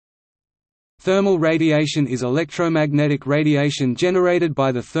Thermal radiation is electromagnetic radiation generated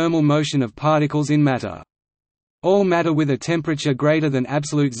by the thermal motion of particles in matter. All matter with a temperature greater than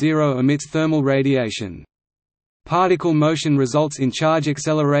absolute zero emits thermal radiation. Particle motion results in charge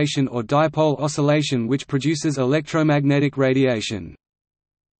acceleration or dipole oscillation, which produces electromagnetic radiation.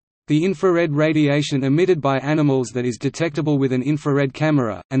 The infrared radiation emitted by animals that is detectable with an infrared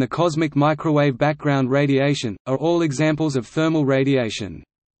camera, and the cosmic microwave background radiation, are all examples of thermal radiation.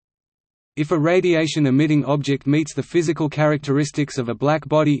 If a radiation-emitting object meets the physical characteristics of a black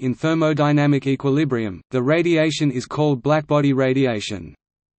body in thermodynamic equilibrium, the radiation is called blackbody radiation.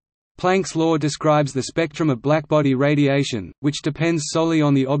 Planck's law describes the spectrum of blackbody radiation, which depends solely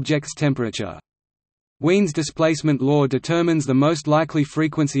on the object's temperature. Wien's displacement law determines the most likely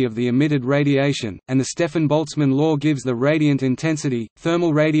frequency of the emitted radiation, and the Stefan-Boltzmann law gives the radiant intensity.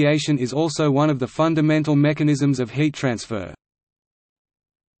 Thermal radiation is also one of the fundamental mechanisms of heat transfer.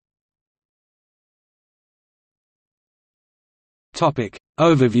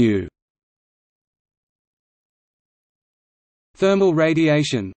 Overview. Thermal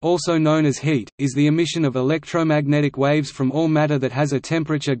radiation, also known as heat, is the emission of electromagnetic waves from all matter that has a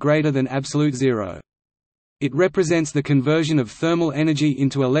temperature greater than absolute zero. It represents the conversion of thermal energy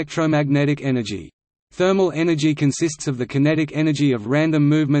into electromagnetic energy. Thermal energy consists of the kinetic energy of random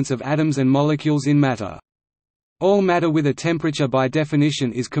movements of atoms and molecules in matter. All matter with a temperature by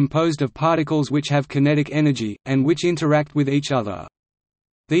definition is composed of particles which have kinetic energy, and which interact with each other.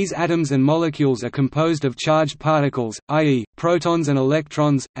 These atoms and molecules are composed of charged particles, i.e., protons and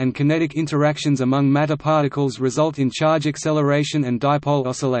electrons, and kinetic interactions among matter particles result in charge acceleration and dipole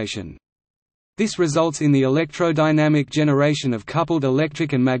oscillation. This results in the electrodynamic generation of coupled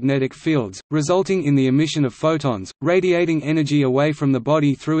electric and magnetic fields, resulting in the emission of photons, radiating energy away from the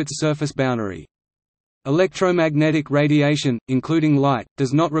body through its surface boundary. Electromagnetic radiation, including light,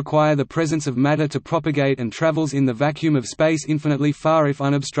 does not require the presence of matter to propagate and travels in the vacuum of space infinitely far if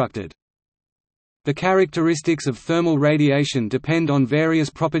unobstructed. The characteristics of thermal radiation depend on various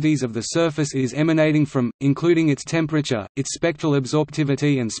properties of the surface it is emanating from, including its temperature, its spectral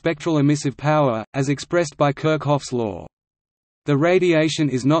absorptivity and spectral emissive power, as expressed by Kirchhoff's law. The radiation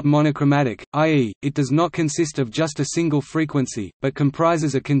is not monochromatic, i.e., it does not consist of just a single frequency, but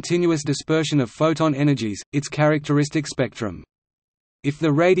comprises a continuous dispersion of photon energies, its characteristic spectrum. If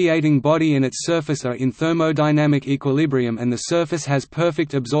the radiating body and its surface are in thermodynamic equilibrium and the surface has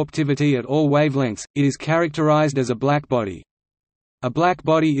perfect absorptivity at all wavelengths, it is characterized as a black body. A black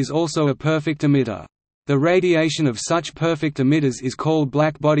body is also a perfect emitter. The radiation of such perfect emitters is called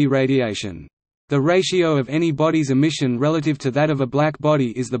blackbody radiation. The ratio of any body's emission relative to that of a black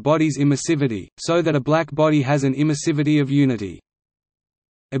body is the body's emissivity, so that a black body has an emissivity of unity.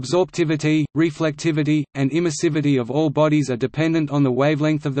 Absorptivity, reflectivity, and emissivity of all bodies are dependent on the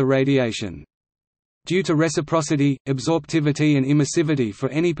wavelength of the radiation. Due to reciprocity, absorptivity and emissivity for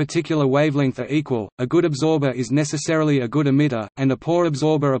any particular wavelength are equal. A good absorber is necessarily a good emitter, and a poor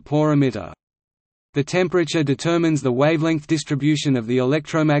absorber a poor emitter. The temperature determines the wavelength distribution of the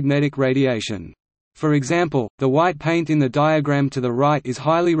electromagnetic radiation. For example, the white paint in the diagram to the right is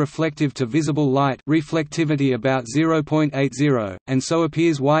highly reflective to visible light, reflectivity about 0.80, and so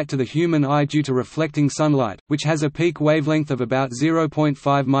appears white to the human eye due to reflecting sunlight, which has a peak wavelength of about 0.5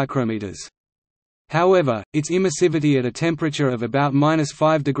 micrometers. However, its emissivity at a temperature of about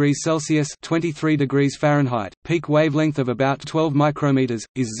 -5 degrees Celsius (23 degrees Fahrenheit), peak wavelength of about 12 micrometers,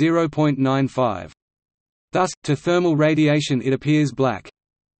 is 0.95. Thus, to thermal radiation it appears black.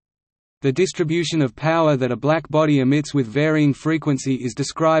 The distribution of power that a black body emits with varying frequency is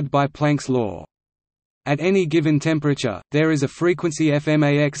described by Planck's law. At any given temperature, there is a frequency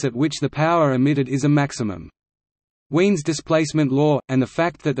fmax at which the power emitted is a maximum. Wien's displacement law, and the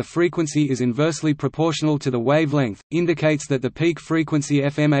fact that the frequency is inversely proportional to the wavelength, indicates that the peak frequency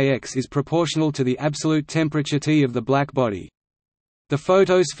fmax is proportional to the absolute temperature T of the black body. The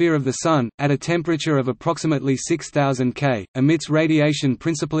photosphere of the Sun, at a temperature of approximately 6000 K, emits radiation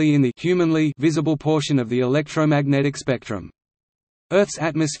principally in the humanly visible portion of the electromagnetic spectrum. Earth's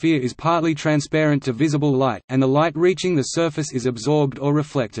atmosphere is partly transparent to visible light, and the light reaching the surface is absorbed or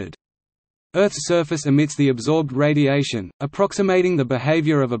reflected. Earth's surface emits the absorbed radiation, approximating the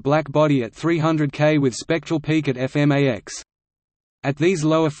behavior of a black body at 300 K with spectral peak at fmax. At these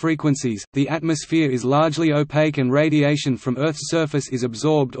lower frequencies, the atmosphere is largely opaque and radiation from Earth's surface is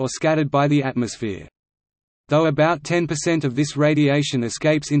absorbed or scattered by the atmosphere. Though about 10% of this radiation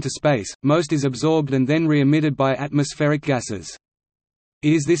escapes into space, most is absorbed and then re-emitted by atmospheric gases.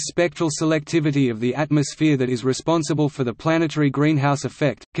 It is this spectral selectivity of the atmosphere that is responsible for the planetary greenhouse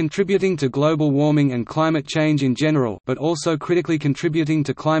effect, contributing to global warming and climate change in general, but also critically contributing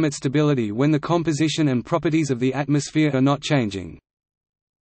to climate stability when the composition and properties of the atmosphere are not changing.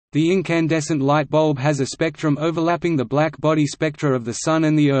 The incandescent light bulb has a spectrum overlapping the black body spectra of the Sun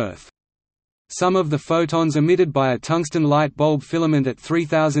and the Earth. Some of the photons emitted by a tungsten light bulb filament at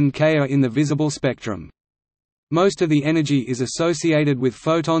 3000 K are in the visible spectrum. Most of the energy is associated with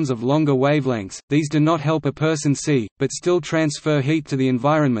photons of longer wavelengths. These do not help a person see, but still transfer heat to the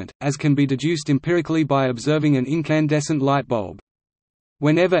environment, as can be deduced empirically by observing an incandescent light bulb.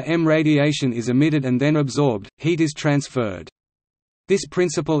 Whenever M radiation is emitted and then absorbed, heat is transferred. This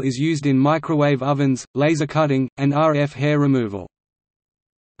principle is used in microwave ovens, laser cutting, and RF hair removal.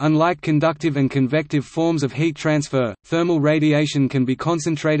 Unlike conductive and convective forms of heat transfer, thermal radiation can be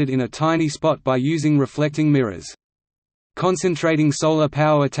concentrated in a tiny spot by using reflecting mirrors. Concentrating solar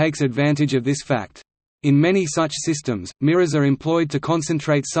power takes advantage of this fact. In many such systems, mirrors are employed to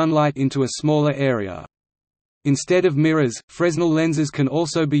concentrate sunlight into a smaller area. Instead of mirrors, Fresnel lenses can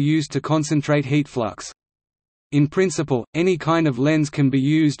also be used to concentrate heat flux. In principle, any kind of lens can be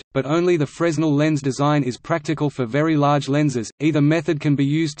used, but only the Fresnel lens design is practical for very large lenses. Either method can be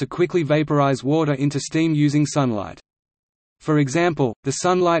used to quickly vaporize water into steam using sunlight. For example, the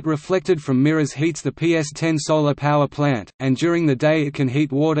sunlight reflected from mirrors heats the PS10 solar power plant, and during the day it can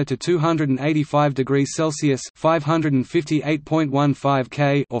heat water to 285 degrees Celsius (558.15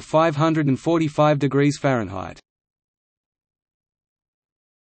 K) or 545 degrees Fahrenheit.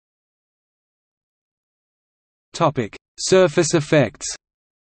 Surface effects.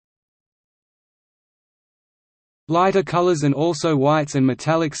 Lighter colors and also whites and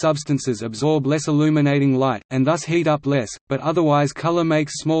metallic substances absorb less illuminating light, and thus heat up less, but otherwise color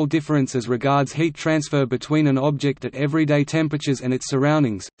makes small difference as regards heat transfer between an object at everyday temperatures and its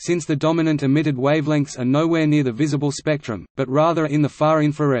surroundings, since the dominant emitted wavelengths are nowhere near the visible spectrum, but rather in the far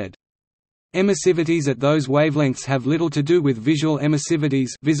infrared. Emissivities at those wavelengths have little to do with visual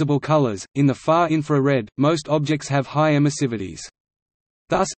emissivities, visible colors. In the far infrared, most objects have high emissivities.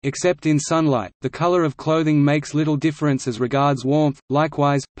 Thus, except in sunlight, the color of clothing makes little difference as regards warmth.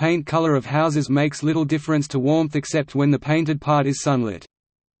 Likewise, paint color of houses makes little difference to warmth except when the painted part is sunlit.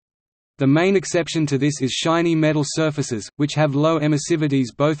 The main exception to this is shiny metal surfaces, which have low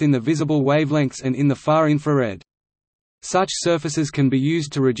emissivities both in the visible wavelengths and in the far infrared. Such surfaces can be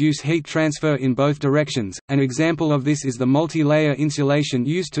used to reduce heat transfer in both directions. An example of this is the multi-layer insulation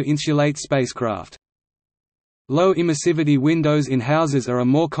used to insulate spacecraft. Low emissivity windows in houses are a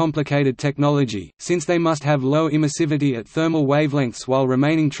more complicated technology, since they must have low emissivity at thermal wavelengths while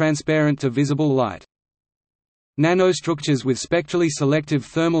remaining transparent to visible light. Nanostructures with spectrally selective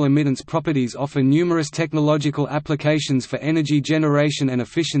thermal emittance properties offer numerous technological applications for energy generation and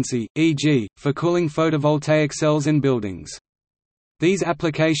efficiency, e.g., for cooling photovoltaic cells and buildings. These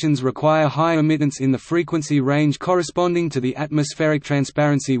applications require high emittance in the frequency range corresponding to the atmospheric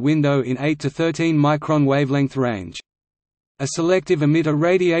transparency window in 8 to 13 micron wavelength range. A selective emitter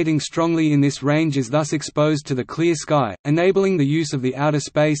radiating strongly in this range is thus exposed to the clear sky, enabling the use of the outer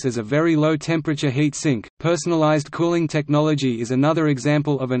space as a very low temperature heat sink. Personalized cooling technology is another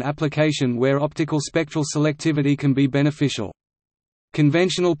example of an application where optical spectral selectivity can be beneficial.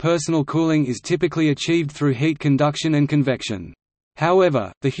 Conventional personal cooling is typically achieved through heat conduction and convection.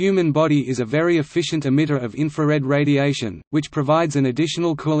 However, the human body is a very efficient emitter of infrared radiation, which provides an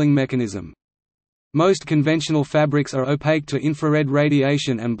additional cooling mechanism. Most conventional fabrics are opaque to infrared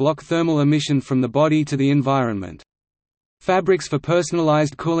radiation and block thermal emission from the body to the environment. Fabrics for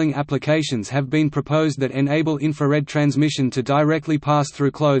personalized cooling applications have been proposed that enable infrared transmission to directly pass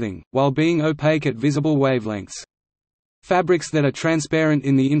through clothing, while being opaque at visible wavelengths. Fabrics that are transparent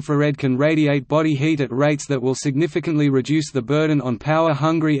in the infrared can radiate body heat at rates that will significantly reduce the burden on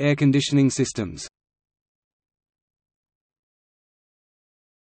power-hungry air conditioning systems.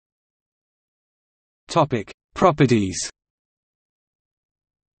 Properties.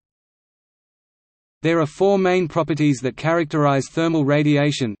 There are four main properties that characterize thermal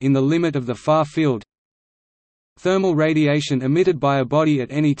radiation in the limit of the far field. Thermal radiation emitted by a body at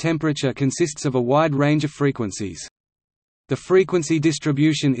any temperature consists of a wide range of frequencies. The frequency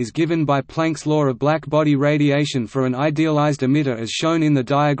distribution is given by Planck's law of black body radiation for an idealized emitter as shown in the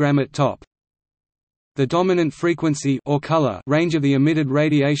diagram at top. The dominant frequency or color range of the emitted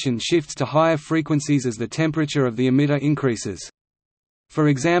radiation shifts to higher frequencies as the temperature of the emitter increases. For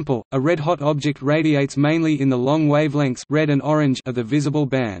example, a red-hot object radiates mainly in the long wavelengths red and orange of the visible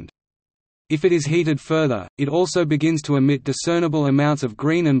band. If it is heated further, it also begins to emit discernible amounts of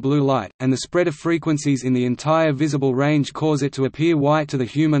green and blue light, and the spread of frequencies in the entire visible range cause it to appear white to the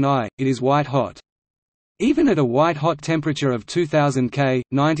human eye. It is white-hot. Even at a white-hot temperature of 2000 K,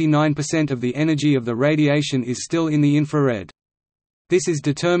 99% of the energy of the radiation is still in the infrared. This is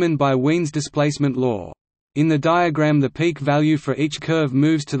determined by Wien's displacement law. In the diagram, the peak value for each curve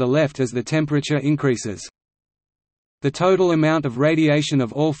moves to the left as the temperature increases. The total amount of radiation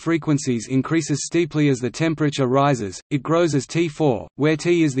of all frequencies increases steeply as the temperature rises. It grows as T4, where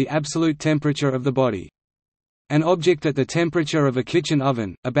T is the absolute temperature of the body. An object at the temperature of a kitchen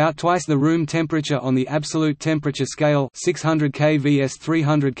oven, about twice the room temperature on the absolute temperature scale, 600 K vs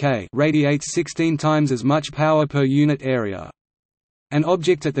 300 K, radiates 16 times as much power per unit area. An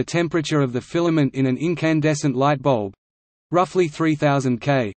object at the temperature of the filament in an incandescent light bulb, roughly 3000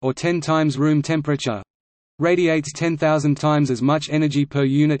 K, or 10 times room temperature, radiates 10,000 times as much energy per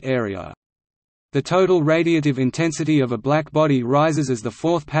unit area. The total radiative intensity of a black body rises as the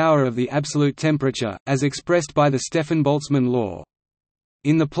fourth power of the absolute temperature, as expressed by the Stefan-Boltzmann law.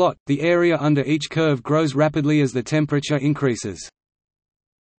 In the plot, the area under each curve grows rapidly as the temperature increases.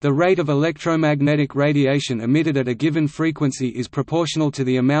 The rate of electromagnetic radiation emitted at a given frequency is proportional to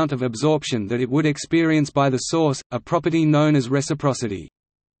the amount of absorption that it would experience by the source, a property known as reciprocity.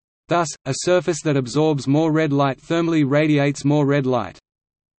 Thus, a surface that absorbs more red light thermally radiates more red light.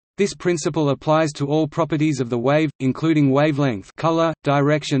 This principle applies to all properties of the wave, including wavelength, color,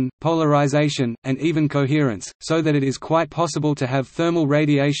 direction, polarization, and even coherence, so that it is quite possible to have thermal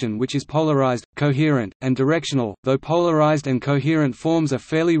radiation which is polarized, coherent, and directional, though polarized and coherent forms are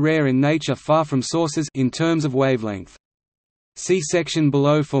fairly rare in nature far from sources in terms of wavelength. See section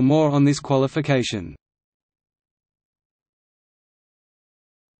below for more on this qualification.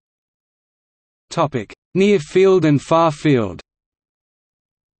 Near field and far field.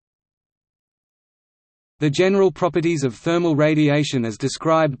 The general properties of thermal radiation as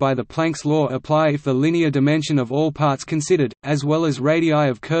described by the Planck's law apply if the linear dimension of all parts considered, as well as radii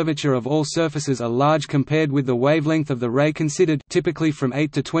of curvature of all surfaces are large compared with the wavelength of the ray considered, typically from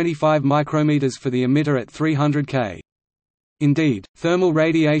 8 to 25 micrometers for the emitter at 300 K. Indeed, thermal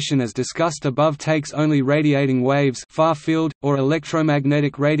radiation as discussed above takes only radiating waves, far field, or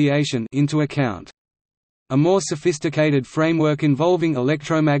electromagnetic radiation into account. A more sophisticated framework involving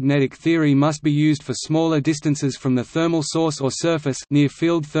electromagnetic theory must be used for smaller distances from the thermal source or surface,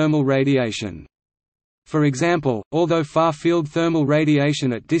 near-field thermal radiation. For example, although far-field thermal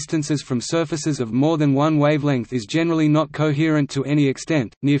radiation at distances from surfaces of more than one wavelength is generally not coherent to any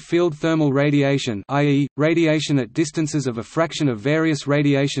extent, near-field thermal radiation, i.e., radiation at distances of a fraction of various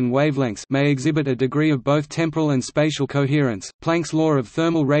radiation wavelengths, may exhibit a degree of both temporal and spatial coherence. Planck's law of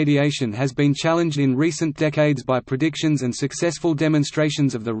thermal radiation has been challenged in recent decades by predictions and successful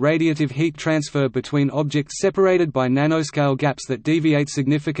demonstrations of the radiative heat transfer between objects separated by nanoscale gaps that deviate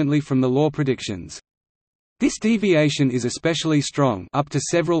significantly from the law predictions. This deviation is especially strong, up to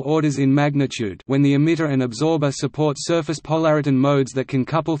several orders in magnitude, when the emitter and absorber support surface polariton modes that can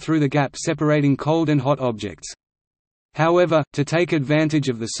couple through the gap separating cold and hot objects. However, to take advantage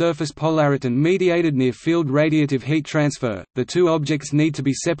of the surface polariton-mediated near-field radiative heat transfer, the two objects need to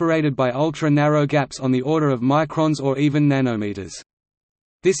be separated by ultra-narrow gaps on the order of microns or even nanometers.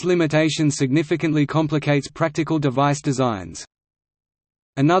 This limitation significantly complicates practical device designs.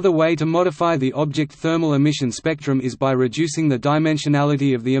 Another way to modify the object thermal emission spectrum is by reducing the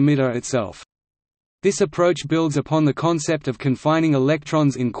dimensionality of the emitter itself. This approach builds upon the concept of confining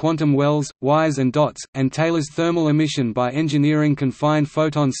electrons in quantum wells, wires and dots, and tailors thermal emission by engineering confined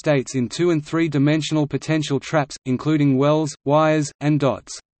photon states in 2- and 3-dimensional potential traps, including wells, wires, and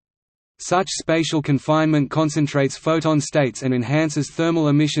dots. Such spatial confinement concentrates photon states and enhances thermal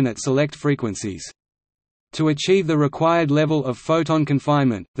emission at select frequencies. To achieve the required level of photon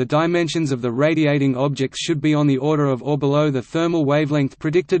confinement, the dimensions of the radiating objects should be on the order of or below the thermal wavelength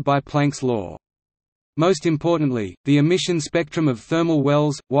predicted by Planck's law. Most importantly, the emission spectrum of thermal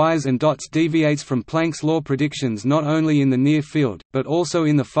wells, wires and dots deviates from Planck's law predictions not only in the near field, but also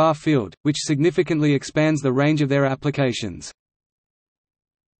in the far field, which significantly expands the range of their applications.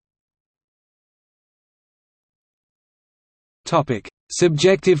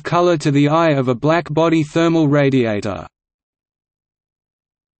 Subjective color to the eye of a black body thermal radiator.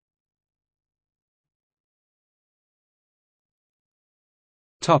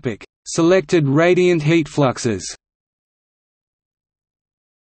 Selected radiant heat fluxes.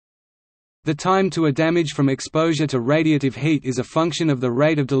 The time to a damage from exposure to radiative heat is a function of the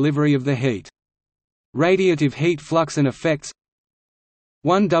rate of delivery of the heat. Radiative heat flux and effects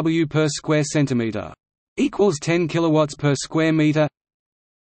 1 W per square centimeter equals 10 kilowatts per square meter.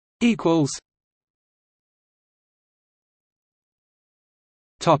 equals.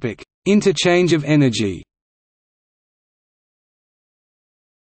 Topic: Interchange of energy.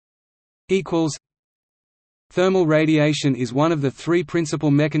 Equals. Thermal radiation is one of the three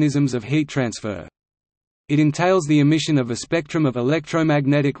principal mechanisms of heat transfer. It entails the emission of a spectrum of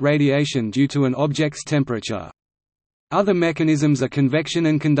electromagnetic radiation due to an object's temperature. Other mechanisms are convection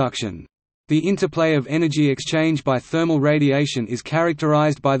and conduction. The interplay of energy exchange by thermal radiation is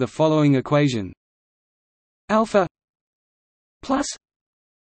characterized by the following equation: alpha plus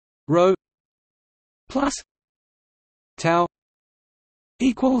rho plus tau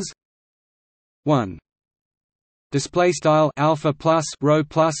equals 1. Display style alpha plus rho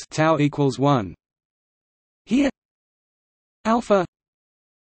plus tau equals 1. Here alpha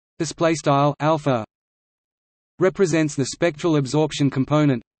display style alpha represents the spectral absorption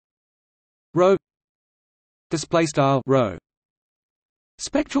component, rho display style rho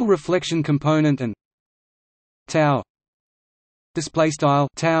spectral reflection component, and tau display style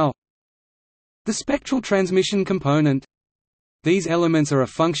tau the spectral transmission component. These elements are a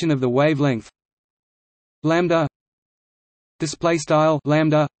function of the wavelength lambda display style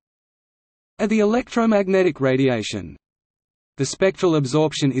lambda of the electromagnetic radiation. The spectral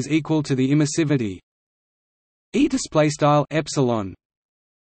absorption is equal to the emissivity E display style epsilon.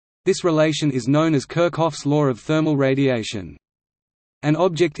 This relation is known as Kirchhoff's law of thermal radiation. An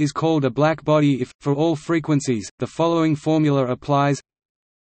object is called a black body if, for all frequencies, the following formula applies: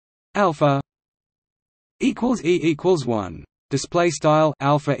 alpha equals E equals 1. Display style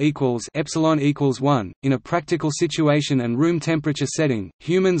alpha equals epsilon equals 1. In a practical situation and room temperature setting,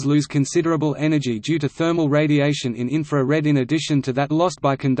 humans lose considerable energy due to thermal radiation in infrared in addition to that lost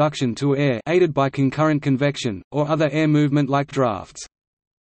by conduction to air aided by concurrent convection, or other air movement like drafts.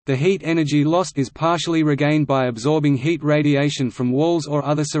 The heat energy lost is partially regained by absorbing heat radiation from walls or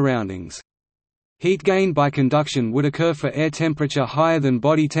other surroundings. Heat gained by conduction would occur for air temperature higher than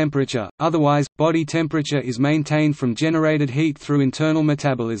body temperature, otherwise, body temperature is maintained from generated heat through internal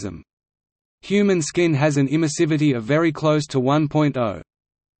metabolism. Human skin has an emissivity of very close to 1.0.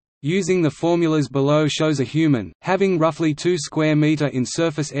 Using the formulas below shows a human, having roughly 2 square meter in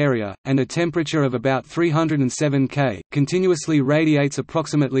surface area, and a temperature of about 307 K, continuously radiates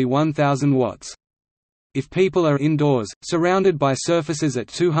approximately 1000 watts. If people are indoors, surrounded by surfaces at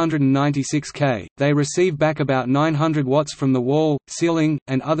 296 K, they receive back about 900 watts from the wall, ceiling,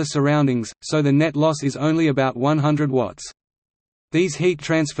 and other surroundings, so the net loss is only about 100 watts. These heat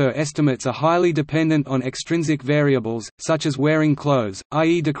transfer estimates are highly dependent on extrinsic variables, such as wearing clothes,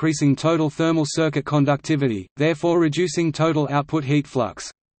 i.e. decreasing total thermal circuit conductivity, therefore reducing total output heat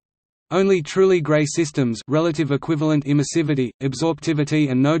flux. Only truly gray systems, relative equivalent emissivity, absorptivity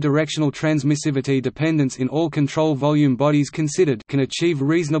and no directional transmissivity dependence in all control volume bodies considered, can achieve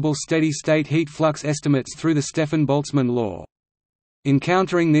reasonable steady-state heat flux estimates through the Stefan-Boltzmann law.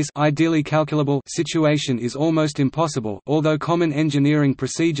 Encountering this ideally calculable situation is almost impossible, although common engineering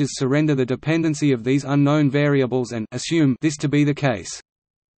procedures surrender the dependency of these unknown variables and assume this to be the case.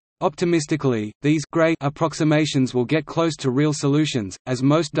 Optimistically, these gray approximations will get close to real solutions, as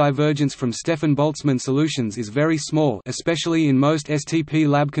most divergence from Stefan-Boltzmann solutions is very small, especially in most STP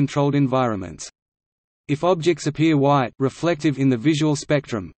lab-controlled environments. If objects appear white, reflective in the visual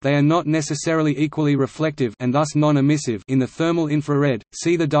spectrum, they are not necessarily equally reflective and thus non-emissive in the thermal infrared.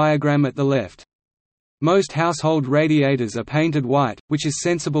 See the diagram at the left. Most household radiators are painted white, which is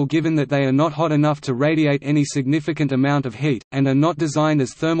sensible given that they are not hot enough to radiate any significant amount of heat, and are not designed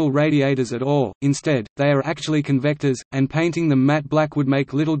as thermal radiators at all. Instead, they are actually convectors, and painting them matte black would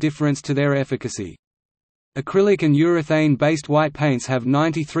make little difference to their efficacy. Acrylic and urethane-based white paints have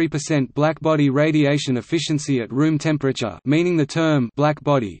 93% blackbody radiation efficiency at room temperature, meaning the term black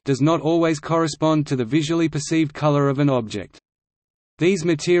body does not always correspond to the visually perceived color of an object. These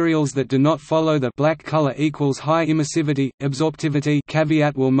materials that do not follow the black color equals high emissivity, absorptivity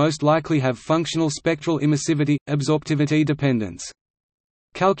caveat will most likely have functional spectral emissivity, absorptivity dependence.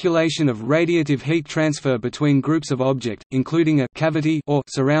 Calculation of radiative heat transfer between groups of object, including a cavity or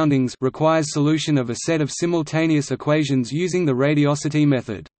surroundings, requires solution of a set of simultaneous equations using the radiosity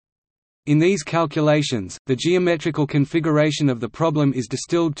method. In these calculations, the geometrical configuration of the problem is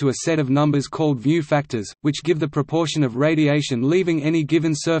distilled to a set of numbers called view factors, which give the proportion of radiation leaving any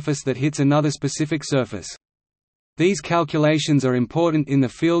given surface that hits another specific surface. These calculations are important in the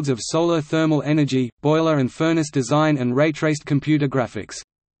fields of solar thermal energy, boiler and furnace design and ray-traced computer graphics.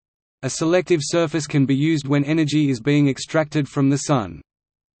 A selective surface can be used when energy is being extracted from the sun.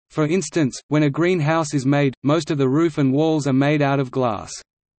 For instance, when a greenhouse is made, most of the roof and walls are made out of glass.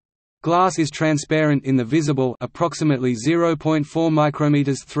 Glass is transparent in the visible approximately 0.4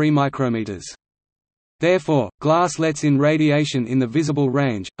 micrometers 3 micrometers. Therefore, glass lets in radiation in the visible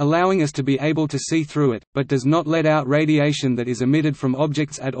range, allowing us to be able to see through it, but does not let out radiation that is emitted from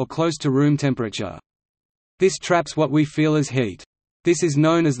objects at or close to room temperature. This traps what we feel as heat. This is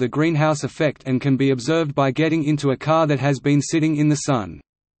known as the greenhouse effect and can be observed by getting into a car that has been sitting in the sun.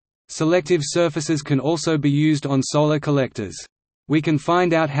 Selective surfaces can also be used on solar collectors. We can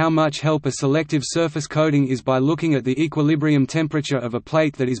find out how much help a selective surface coating is by looking at the equilibrium temperature of a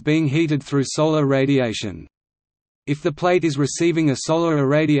plate that is being heated through solar radiation. If the plate is receiving a solar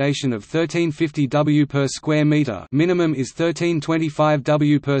irradiation of 1350 W per square meter, minimum is 1325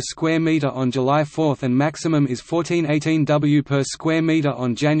 W per square meter on July 4 and maximum is 1418 W per square meter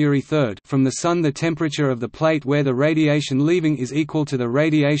on January 3 from the sun, the temperature of the plate where the radiation leaving is equal to the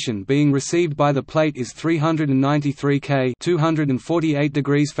radiation being received by the plate is 393 K, 248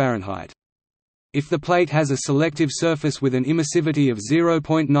 degrees Fahrenheit. If the plate has a selective surface with an emissivity of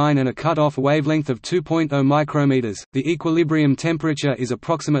 0.9 and a cutoff wavelength of 2.0 micrometers, the equilibrium temperature is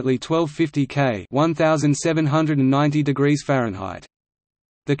approximately 1250 K, 1790 degrees Fahrenheit.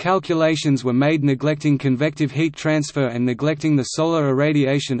 The calculations were made neglecting convective heat transfer and neglecting the solar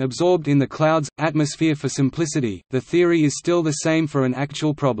irradiation absorbed in the cloud's atmosphere. For simplicity, the theory is still the same for an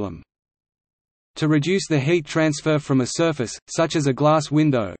actual problem. To reduce the heat transfer from a surface, such as a glass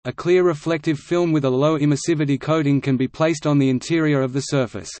window, a clear reflective film with a low emissivity coating can be placed on the interior of the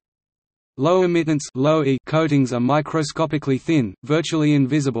surface. Low emittance coatings are microscopically thin, virtually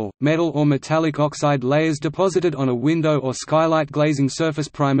invisible, metal or metallic oxide layers deposited on a window or skylight glazing surface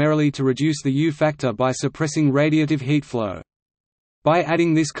primarily to reduce the U factor by suppressing radiative heat flow. By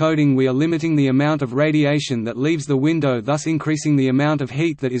adding this coating we are limiting the amount of radiation that leaves the window, thus increasing the amount of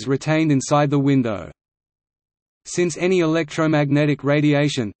heat that is retained inside the window. Since any electromagnetic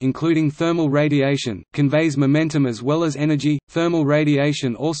radiation, including thermal radiation, conveys momentum as well as energy, thermal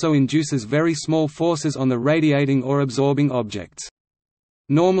radiation also induces very small forces on the radiating or absorbing objects.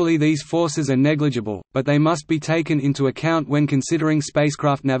 Normally these forces are negligible, but they must be taken into account when considering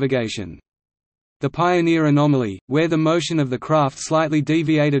spacecraft navigation. The Pioneer anomaly, where the motion of the craft slightly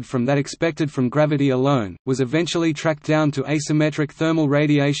deviated from that expected from gravity alone, was eventually tracked down to asymmetric thermal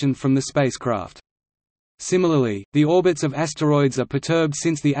radiation from the spacecraft. Similarly, the orbits of asteroids are perturbed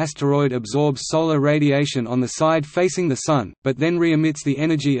since the asteroid absorbs solar radiation on the side facing the Sun, but then re-emits the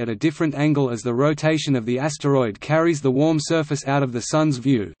energy at a different angle as the rotation of the asteroid carries the warm surface out of the Sun's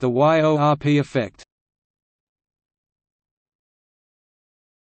view, the YORP effect.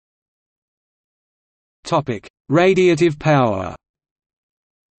 Radiative power.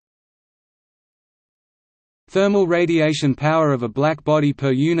 Thermal radiation power of a black body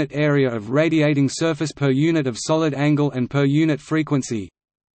per unit area of radiating surface per unit of solid angle and per unit frequency.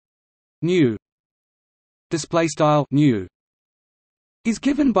 Nu nu is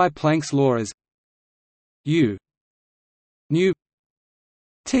given by Planck's law as U nu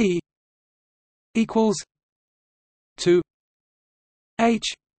T equals 2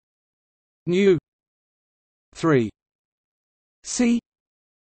 H nu 3 C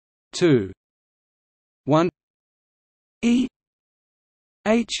 2 1 E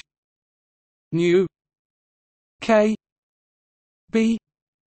H nu K B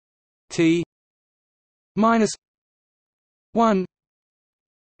T minus 1.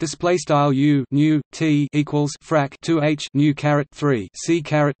 Display style U nu T equals frac 2H nu caret 3 C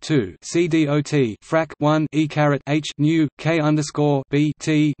caret 2 C dot frac 1 E caret H nu K underscore B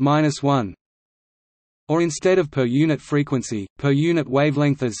T minus 1. Or instead of per unit frequency, per unit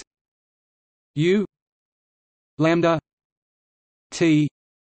wavelength as U lambda T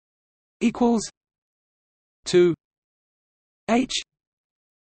equals 2 H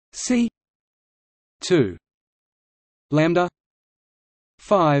C 2 lambda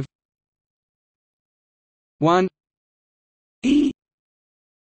 5 1 E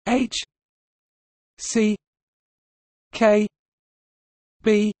H C K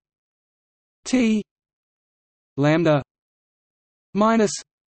B T lambda minus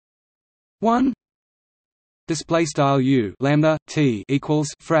 1. Display style U lambda T equals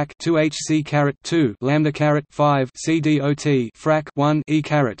frac 2 H C caret 2 lambda caret 5 C dot frac 1 E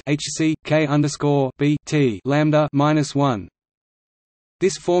caret H C K underscore B T lambda minus 1.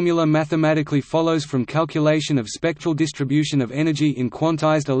 This formula mathematically follows from calculation of spectral distribution of energy in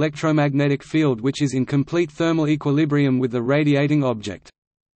quantized electromagnetic field which is in complete thermal equilibrium with the radiating object.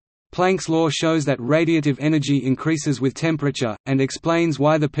 Planck's law shows that radiative energy increases with temperature, and explains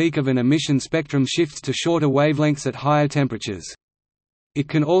why the peak of an emission spectrum shifts to shorter wavelengths at higher temperatures. It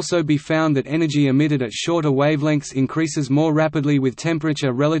can also be found that energy emitted at shorter wavelengths increases more rapidly with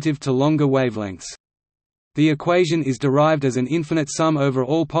temperature relative to longer wavelengths. The equation is derived as an infinite sum over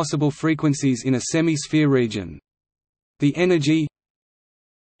all possible frequencies in a semi-sphere region. The energy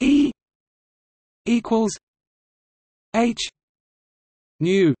E equals h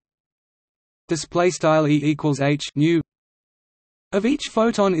nu display style E equals h nu of each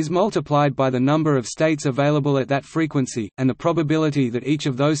photon is multiplied by the number of states available at that frequency, and the probability that each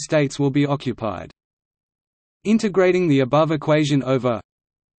of those states will be occupied. Integrating the above equation over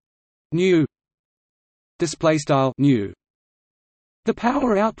nu nu, the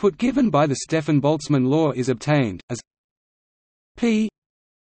power output given by the Stefan-Boltzmann law is obtained as P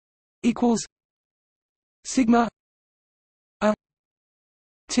equals sigma a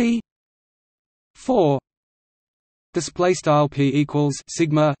T 4 display style P equals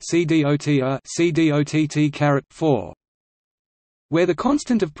sigma CDOT caret 4, where the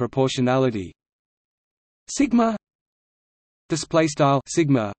constant of proportionality sigma display style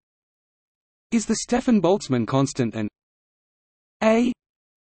sigma is the Stefan-Boltzmann constant, and A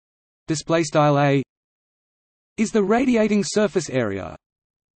display style A is the radiating surface area.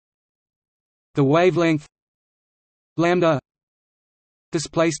 The wavelength lambda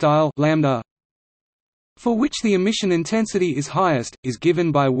display style lambda for which the emission intensity is highest is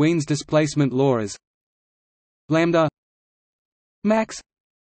given by Wien's displacement law as lambda max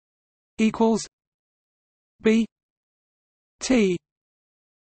equals B T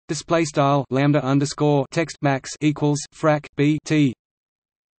display style lambda underscore text max equals frac B T.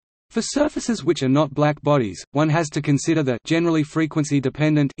 For surfaces which are not black bodies, one has to consider the generally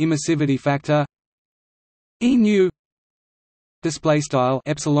frequency-dependent emissivity factor E nu display style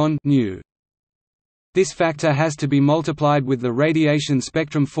epsilon nu. This factor has to be multiplied with the radiation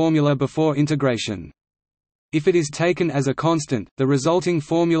spectrum formula before integration. If it is taken as a constant, the resulting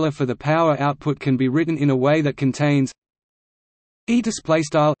formula for the power output can be written in a way that contains E display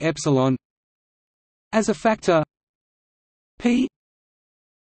style epsilon as a factor P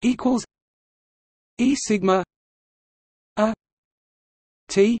equals E sigma a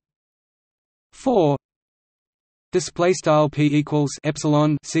T 4 display style P equals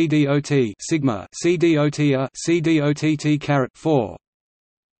epsilon CDOT sigma CDOT a CDOT caret 4.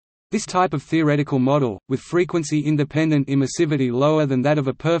 This type of theoretical model, with frequency-independent emissivity lower than that of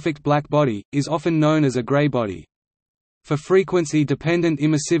a perfect black body, is often known as a gray body. For frequency-dependent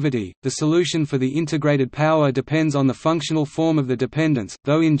emissivity, the solution for the integrated power depends on the functional form of the dependence,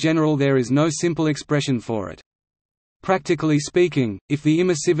 though in general there is no simple expression for it. Practically speaking, if the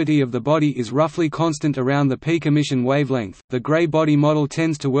emissivity of the body is roughly constant around the peak emission wavelength, the gray body model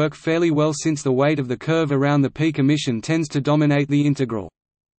tends to work fairly well since the weight of the curve around the peak emission tends to dominate the integral.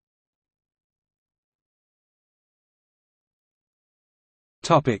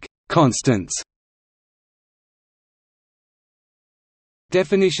 Constants.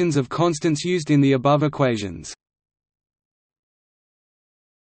 Definitions of constants used in the above equations.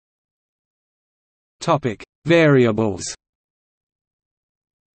 Variables.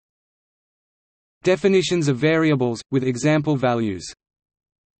 Definitions of variables, with example values.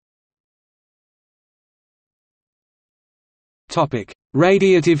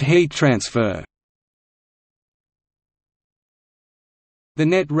 Radiative heat transfer. The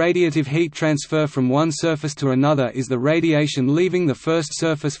net radiative heat transfer from one surface to another is the radiation leaving the first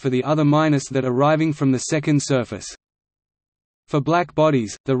surface for the other minus that arriving from the second surface. For black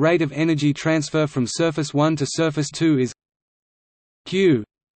bodies, the rate of energy transfer from surface 1 to surface 2 is Q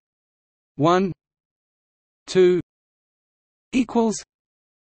 1 2 equals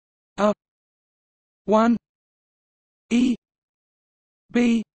A 1 E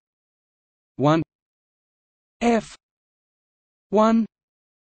B 1 F 1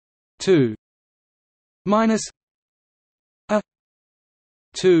 2 minus A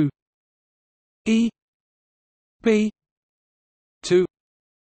 2 E B 2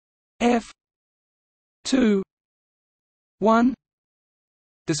 F 2 1.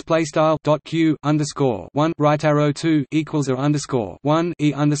 Display style dot Q underscore 1 right arrow 2 equals A underscore 1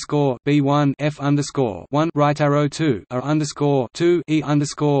 E underscore B 1 F underscore 1 right arrow 2 A underscore 2 E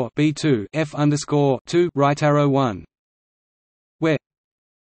underscore B 2 F underscore 2 right arrow 1, where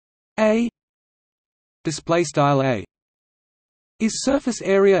A display style A is surface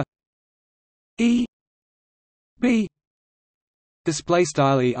area, E B display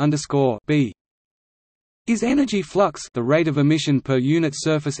style E underscore B is energy flux, the rate of emission per unit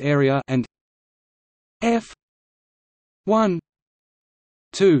surface area, and F 1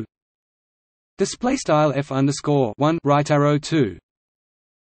 2 display style F underscore 1 right arrow 2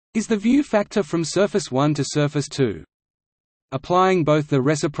 is the view factor from surface 1 to surface 2. applying both the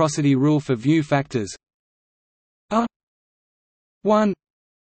reciprocity rule for view factors a 1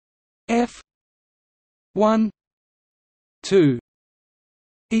 f 1 2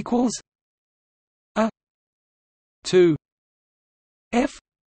 equals a 2 f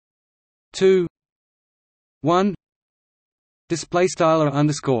 2 1. Display style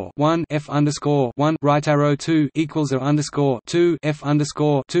 _1 f _1 right arrow 2 equals _2 f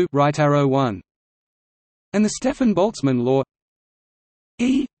 _2 right arrow 1, and the Stefan-Boltzmann law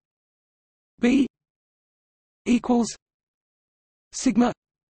E b equals sigma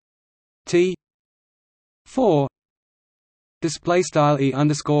t 4. Display style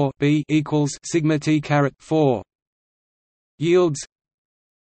E_b equals sigma t caret 4 yields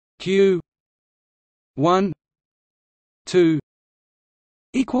q 1 2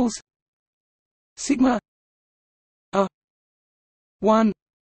 equals sigma a 1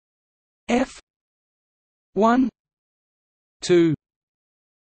 f 1 2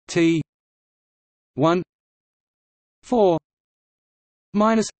 t 1 4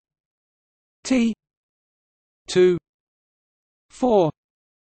 minus t 2 4.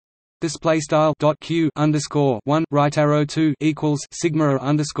 Display style dot q underscore 1 right arrow 2 equals sigma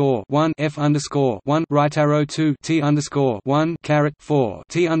underscore 1 f underscore 1 right arrow 2 t underscore 1 caret 4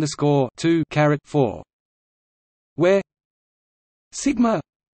 t underscore 2 caret 4, where sigma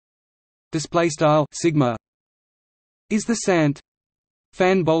display style sigma is the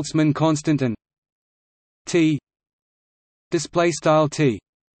Fan-Boltzmann constant and T display style T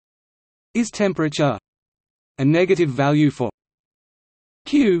is temperature. A negative value for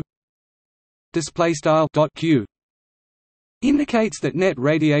Q display style .Q indicates that net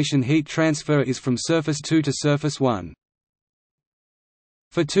radiation heat transfer is from surface 2 to surface 1.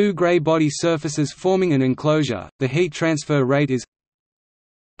 For two gray body surfaces forming an enclosure, the heat transfer rate is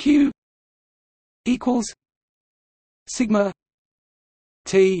Q equals sigma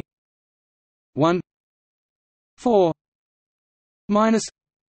T 1 4 minus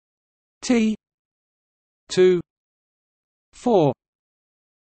T 2 4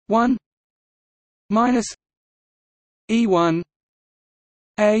 1 minus E1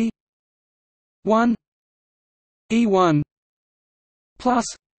 A 1 E1 plus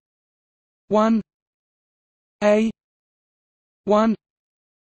 1 A 1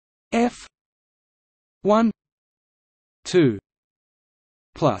 F 1 2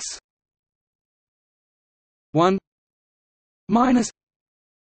 plus 1 minus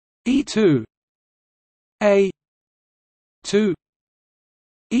E2 A 2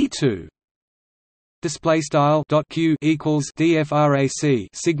 E2 display style dot q equals dfrac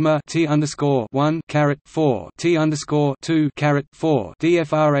sigma t underscore 1 caret 4 t underscore 2 caret 4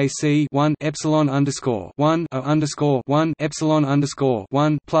 dfrac 1 epsilon underscore 1 a underscore 1 epsilon underscore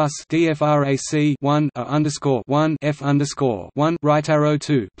 1 plus dfrac 1 a underscore 1 f underscore 1 right arrow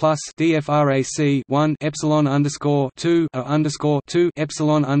 2 plus dfrac 1 epsilon underscore 2 a underscore 2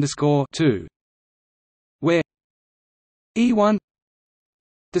 epsilon underscore 2, where E1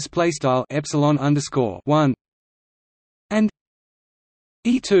 display style epsilon underscore 1 and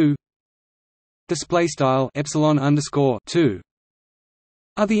E2 display style epsilon underscore 2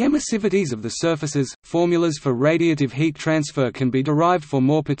 are the emissivities of the surfaces. Formulas for radiative heat transfer can be derived for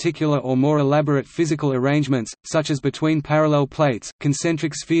more particular or more elaborate physical arrangements, such as between parallel plates,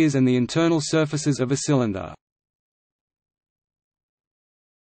 concentric spheres, and the internal surfaces of a cylinder.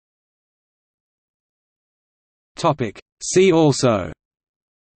 Topic. See also: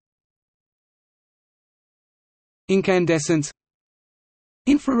 incandescence,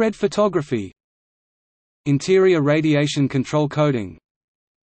 infrared photography, interior radiation control coding,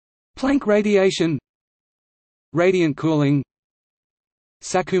 Planck radiation, radiant cooling,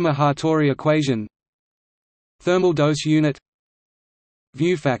 Sakuma-Hattori equation, thermal dose unit,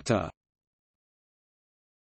 view factor.